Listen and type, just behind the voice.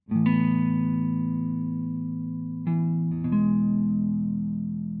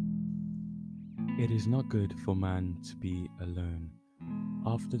It is not good for man to be alone.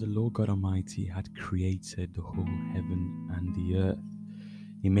 After the Lord God Almighty had created the whole heaven and the earth,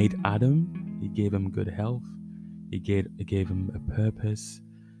 He made Adam, He gave him good health, He gave him a purpose,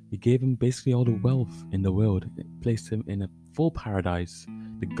 He gave him basically all the wealth in the world, it placed him in a full paradise,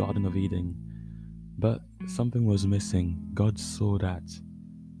 the Garden of Eden. But something was missing. God saw that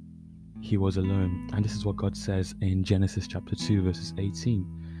he was alone. And this is what God says in Genesis chapter 2, verses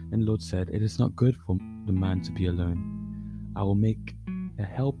 18. And the Lord said, "It is not good for the man to be alone. I will make a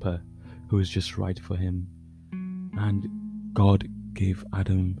helper who is just right for him." And God gave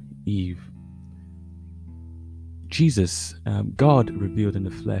Adam Eve. Jesus, God revealed in the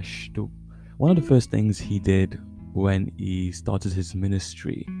flesh. One of the first things he did when he started his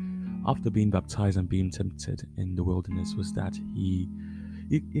ministry, after being baptized and being tempted in the wilderness, was that he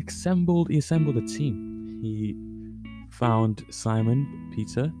assembled a team. He found Simon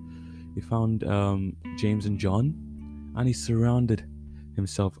Peter, he found James and John, and he surrounded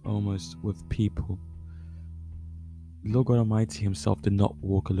himself almost with people. Lord God Almighty himself did not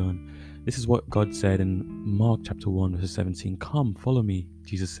walk alone. This is what God said in Mark chapter 1 verse 17. "Come, follow me,"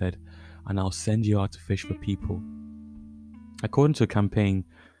 Jesus said, "and I'll send you out to fish for people." According to the campaign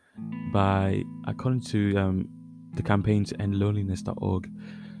to end loneliness.org,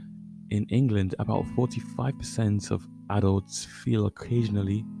 in England, about 45% of adults feel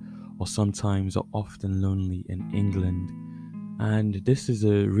occasionally or sometimes or often lonely in England. And this is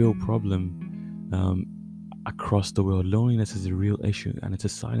a real problem across the world. Loneliness is a real issue and it's a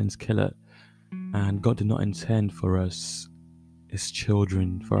silent killer. And God did not intend for us, His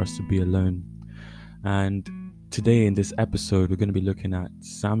children, for us to be alone. And today in this episode, we're going to be looking at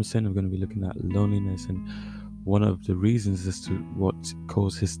Samson. We're going to be looking at loneliness and one of the reasons as to what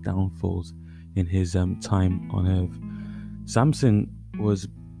caused his downfalls in his time on earth. Samson was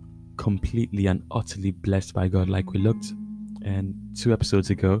completely and utterly blessed by God. Like we looked and 2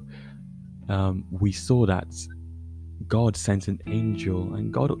 episodes ago, we saw that God sent an angel,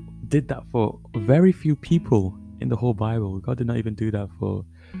 and God did that for very few people in the whole Bible. God did not even do that for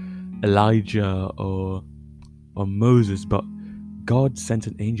Elijah or Moses, but God sent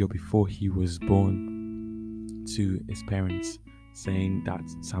an angel before he was born to his parents, saying that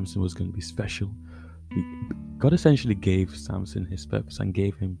Samson was going to be special. God essentially gave Samson his purpose and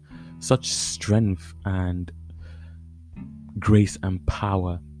gave him such strength and grace and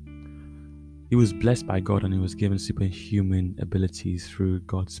power. He was blessed by God and he was given superhuman abilities through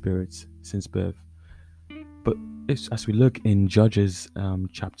God's Spirit since birth. But as we look in Judges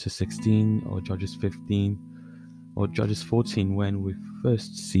chapter 16 or Judges 15 or Judges 14, when we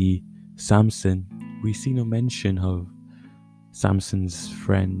first see Samson, we see no mention of Samson's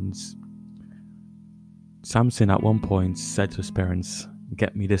friends. Samson at one point said to his parents,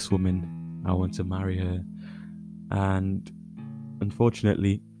 "Get me this woman, I want to marry her." And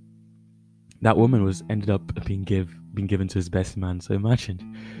unfortunately, that woman ended up being given to his best man. So imagine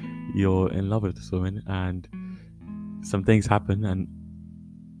you're in love with this woman and some things happen, and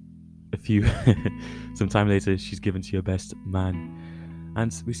some time later she's given to your best man.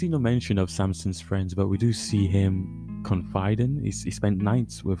 And we see no mention of Samson's friends, but we do see him confiding. He spent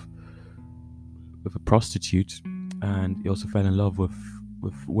nights with a prostitute, and he also fell in love with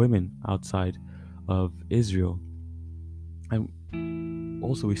women outside of Israel. And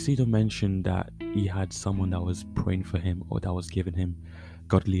also we see no mention that he had someone that was praying for him or that was giving him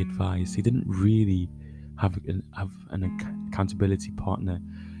godly advice. He didn't really have an accountability partner.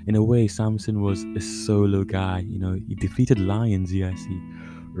 In a way, Samson was a solo guy. He defeated lions, yes. He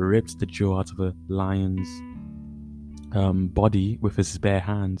ripped the jaw out of a lion's body with his bare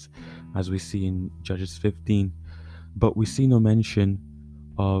hands, as we see in Judges 15. But we see no mention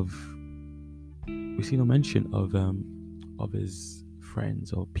of his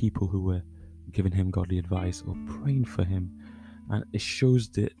friends or people who were giving him godly advice or praying for him. And it shows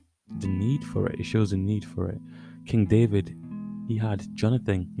the need for it. It shows the need for it. King David, he had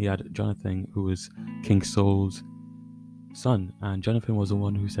Jonathan, who was King Saul's son, and Jonathan was the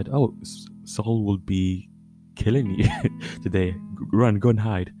one who said, "Oh, Saul will be killing you today. Run, go and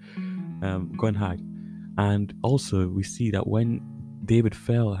hide. And also we see that when David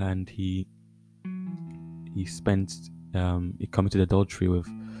fell and he committed adultery with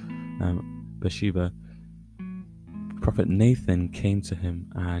Bathsheba, Prophet Nathan came to him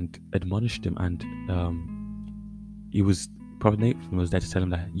and admonished him, and Prophet Nathan was there to tell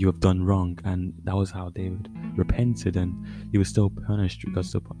him that you have done wrong, and that was how David repented, and he was still punished. God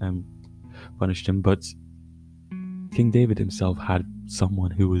still punished him, but King David himself had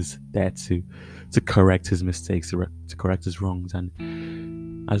someone who was there to correct his mistakes, to correct his wrongs, and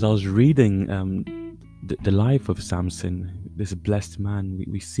as I was reading the life of Samson, this blessed man,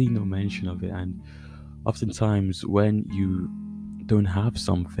 we see no mention of it. And oftentimes, when you don't have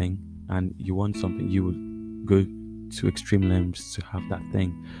something and you want something, you will go to extreme lengths to have that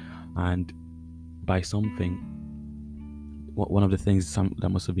thing. And by something, one of the things that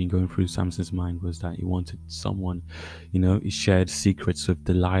must have been going through Samson's mind was that he wanted someone. He shared secrets with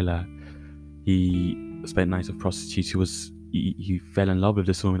Delilah. He spent nights with prostitutes. He fell in love with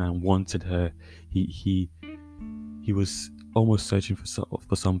this woman and wanted her. He was almost searching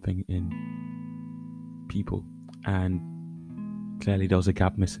for something in people, and clearly there was a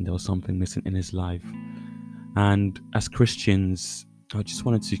gap missing. There was something missing in his life. And as Christians, I just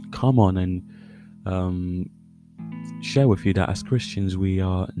wanted to come on and share with you that as Christians, we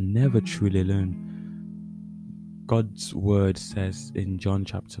are never truly alone. God's word says in John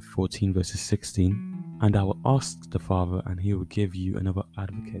chapter 14 verses 16, "And I will ask the Father, and he will give you another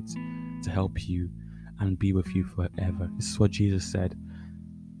advocate to help you and be with you forever." This is what Jesus said.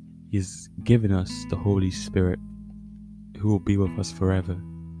 He's given us the Holy Spirit who will be with us forever.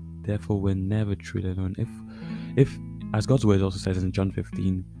 Therefore, we're never truly alone. If as God's word also says in John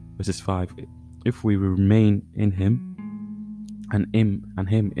 15 verses 5, if we remain in him and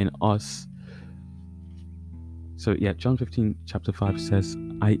him in us. So yeah, John 15 chapter 5 says,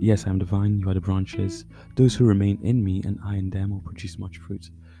 I am the vine, you are the branches. Those who remain in me and I in them will produce much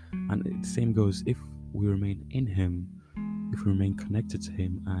fruit. And the same goes, if we remain in him, if we remain connected to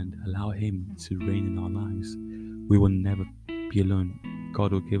him and allow him to reign in our lives, we will never be alone.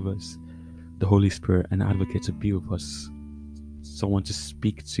 God will give us the Holy Spirit, an advocate to be with us, someone to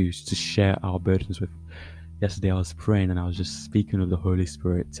speak to share our burdens with. Yesterday I was praying and I was just speaking of the Holy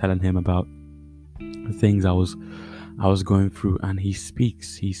Spirit, telling him about the things I was going through, and he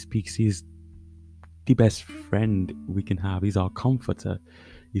speaks. He's the best friend we can have. He's our comforter.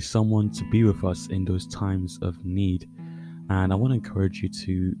 He's someone to be with us in those times of need. And I want to encourage you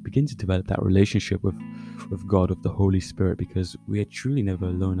to begin to develop that relationship with God, with the Holy Spirit, because we are truly never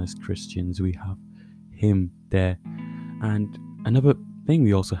alone as Christians. We have him there. And another thing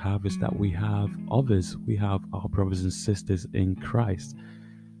we also have is that we have others. We have our brothers and sisters in Christ.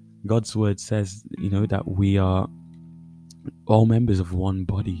 God's word says, that we are all members of one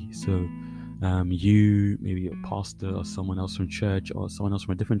body. So you, maybe a pastor or someone else from church, or someone else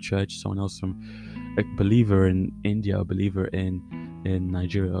from a different church, someone else from a believer in India, a believer in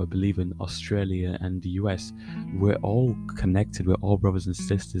Nigeria, or a believer in Australia and the US. We're all connected. We're all brothers and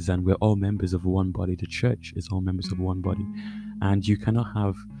sisters, and we're all members of one body. The church is all members of one body. And you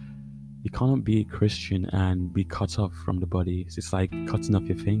cannot be a Christian and be cut off from the body. It's like cutting off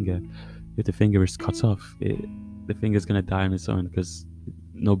your finger. If the finger is cut off, the finger is going to die on its own, because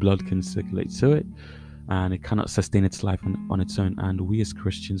no blood can circulate to it, and it cannot sustain its life on its own. And we as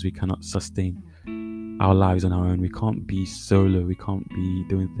Christians, we cannot sustain our lives on our own. We can't be solo. We can't be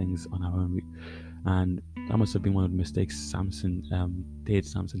doing things on our own. And that must have been one of the mistakes Samson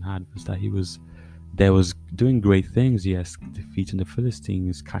had, was that he was doing great things. Yes, defeating the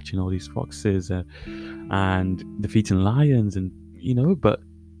Philistines, catching all these foxes, and defeating lions, and but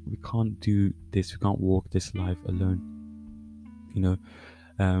we can't do this. We can't walk this life alone.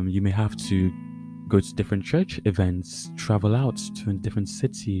 You may have to go to different church events, travel out to a different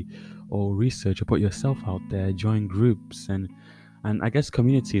city, or research or put yourself out there, join groups, and I guess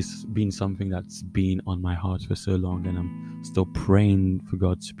community has been something that's been on my heart for so long, and I'm still praying for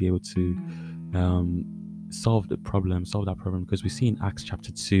God to be able to solve that problem, because we see in Acts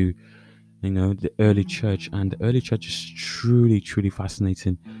chapter 2, the early church, and the early church is truly, truly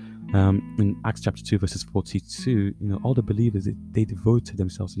fascinating. In Acts chapter 2 verses 42, all the believers, they devoted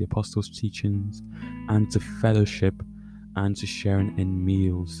themselves to the apostles' teachings and to fellowship and to sharing in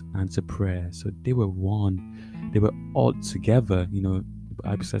meals and to prayer. So they were one. They were all together. The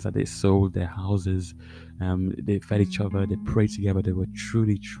Bible says that they sold their houses, they fed each other, they prayed together. They were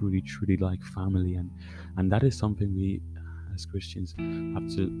truly, truly, truly like family, and that is something we as Christians have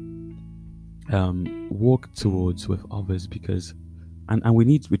to walk towards with others, because and we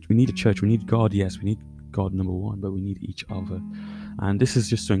need a church. We need God. Yes, we need God number one, but we need each other. And this is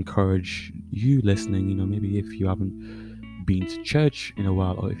just to encourage you listening. Maybe if you haven't been to church in a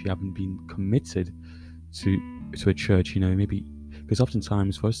while, or if you haven't been committed to a church, maybe, because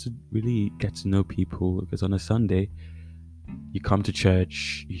oftentimes for us to really get to know people, because on a Sunday you come to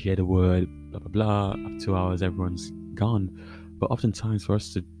church, you hear the word, blah blah blah. After 2 hours, everyone's gone. But oftentimes for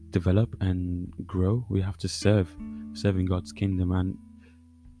us to develop and grow, we have to serve in God's kingdom. And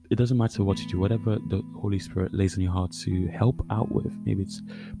it doesn't matter what you do, whatever the Holy Spirit lays on your heart to help out with. Maybe it's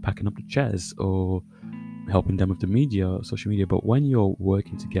packing up the chairs, or helping them with the media, social media. But when you're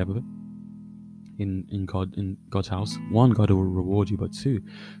working together in God's house, one, God will reward you, but two,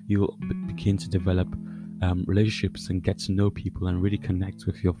 you'll begin to develop relationships and get to know people and really connect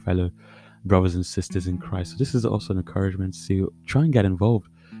with your fellow brothers and sisters in Christ. So this is also an encouragement to try and get involved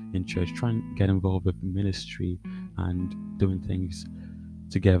in church, try and get involved with ministry and doing things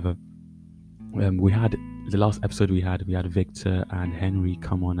together. We had the last episode we had Victor and Henry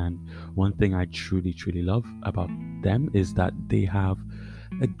come on, and one thing I truly love about them is that they have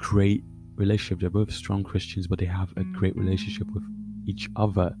a great relationship. They're both strong Christians, but they have a great relationship with each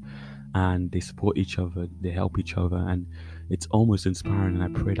other, and they support each other, they help each other, and it's almost inspiring. And I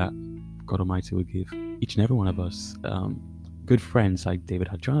pray that God Almighty will give each and every one of us good friends like David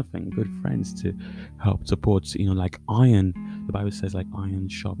had Jonathan, good friends to help support, like iron. The Bible says like iron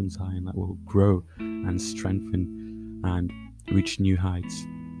sharpens iron, that will grow and strengthen and reach new heights.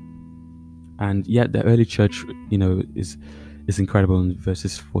 And yet the early church, is incredible. In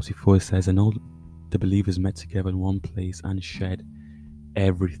verses 44 it says, and all the believers met together in one place and shared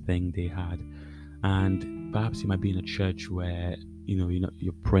everything they had. And perhaps you might be in a church where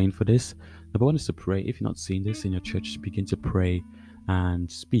you're praying for this. Number one is to pray. If you're not seeing this in your church, begin to pray and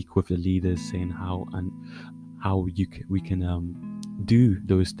speak with the leaders, saying how we can do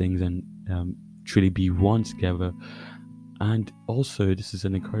those things and truly be one together. And also, this is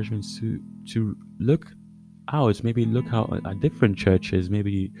an encouragement to look out. Maybe look out at different churches.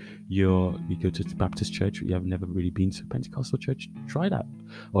 Maybe you go to the Baptist church, you have never really been to a Pentecostal church. Try that.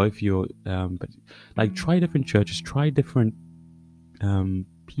 Or if you're try different churches, try different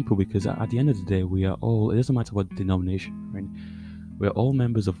people, because at the end of the day, we are all, it doesn't matter what denomination we're in, we're all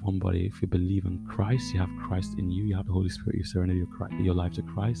members of one body. If you believe in Christ, you have Christ in you, you have the Holy Spirit, you surrender your life to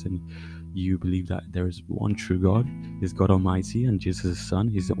Christ, and you believe that there is one true God, is God Almighty, and Jesus His Son,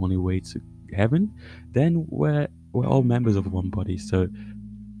 He's the only way to heaven, then we're all members of one body. So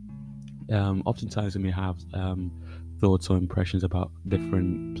oftentimes we may have thoughts or impressions about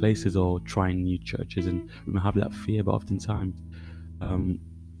different places or trying new churches, and we may have that fear, but oftentimes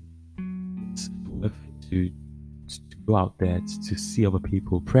it's worth to go out there to see other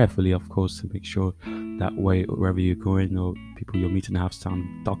people prayerfully, of course, to make sure that wherever you're going or people you're meeting have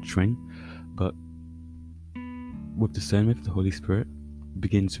sound doctrine, but with discernment of the Holy Spirit,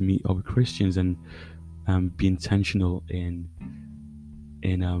 begin to meet other Christians and be intentional in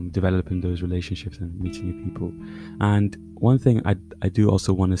developing those relationships and meeting new people. And one thing I do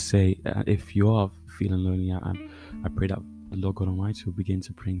also want to say, if you are feeling lonely, I pray that the Lord God Almighty will begin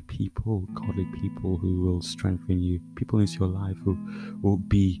to bring people, godly people, who will strengthen you, people into your life who will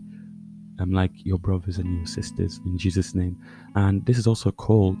be like your brothers and your sisters, in Jesus' name. And this is also a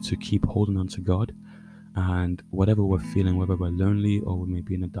call to keep holding on to God. And whatever we're feeling, whether we're lonely or we may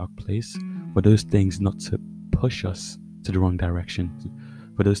be in a dark place, for those things not to push us to the wrong direction,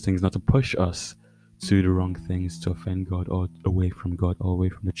 for those things not to push us to the wrong things, to offend God or away from God or away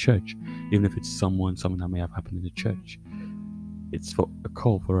from the church, even if it's something that may have happened in the church. It's for a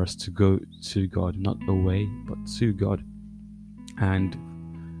call for us to go to God, not away, but to God. And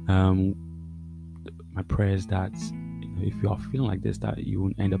my prayer is that if you are feeling like this, that you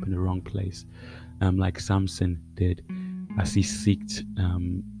won't end up in the wrong place, like Samson did, as he seeks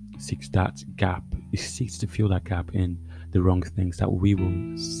that gap. He seeks to fill that gap in the wrong things. That we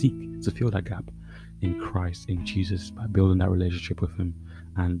will seek to fill that gap in Christ, in Jesus, by building that relationship with Him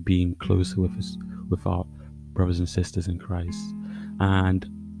and being closer with our brothers and sisters in Christ. And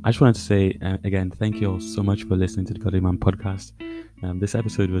I just wanted to say again, thank you all so much for listening to the Godly Man podcast. This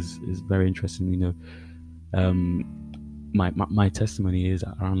episode is very interesting. My testimony is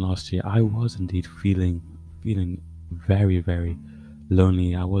that around last year I was indeed feeling very, very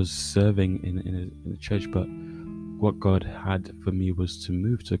lonely. I was serving in a church, but what God had for me was to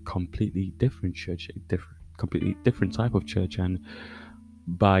move to a completely different church, completely different type of church. And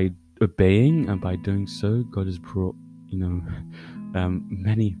by obeying and by doing so, God has brought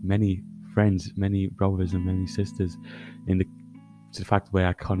many friends, many brothers and many sisters to the fact where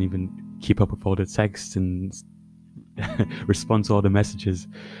I can't even keep up with all the texts and respond to all the messages.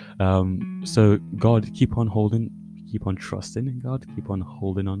 So God, keep on trusting in God, keep on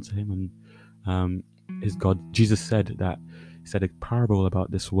holding on to Him. And is God. Jesus said a parable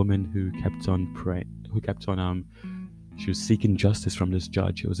about this woman who kept on praying, she was seeking justice from this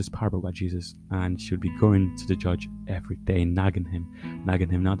judge. It was this parable by Jesus, and she would be going to the judge every day, nagging him.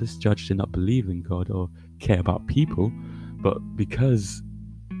 Now, this judge did not believe in God or care about people, but because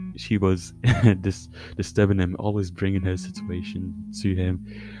she was disturbing him, always bringing her situation to him,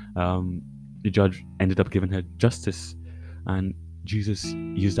 the judge ended up giving her justice. And Jesus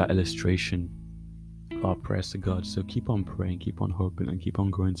used that illustration our prayers to God. So keep on praying, keep on hoping, and keep on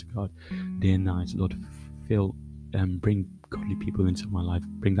going to God day and night. Lord, fill bring godly people into my life.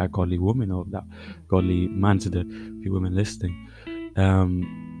 Bring that godly woman or that godly man to the few women listening,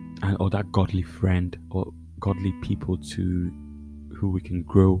 and or that godly friend or godly people to who we can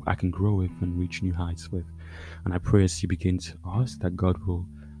grow. I can grow with and reach new heights with. And I pray as you begin to ask that God will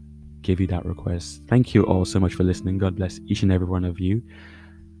give you that request. Thank you all so much for listening. God bless each and every one of you.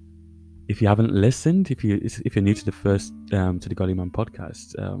 If you haven't listened, if you're new to the first to the Godly Man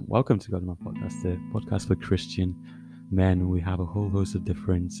podcast, welcome to Godly Man podcast, the podcast for Christian men. We have a whole host of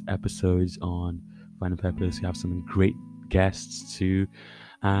different episodes on finding purpose. We have some great guests too,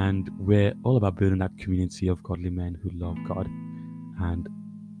 and we're all about building that community of godly men who love God and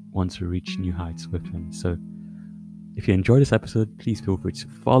want to reach new heights with Him. So, if you enjoyed this episode, please feel free to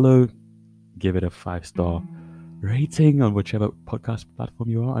follow, give it a 5-star rating on whichever podcast platform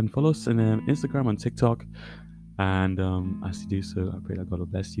you are, and follow us on Instagram and TikTok. And as you do so, I pray that God will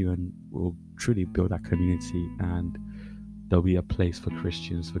bless you and will truly build that community, and there'll be a place for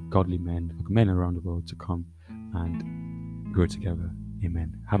Christians, for godly men, for men around the world to come and grow together.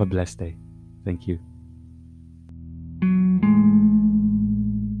 Amen. Have a blessed day. Thank you.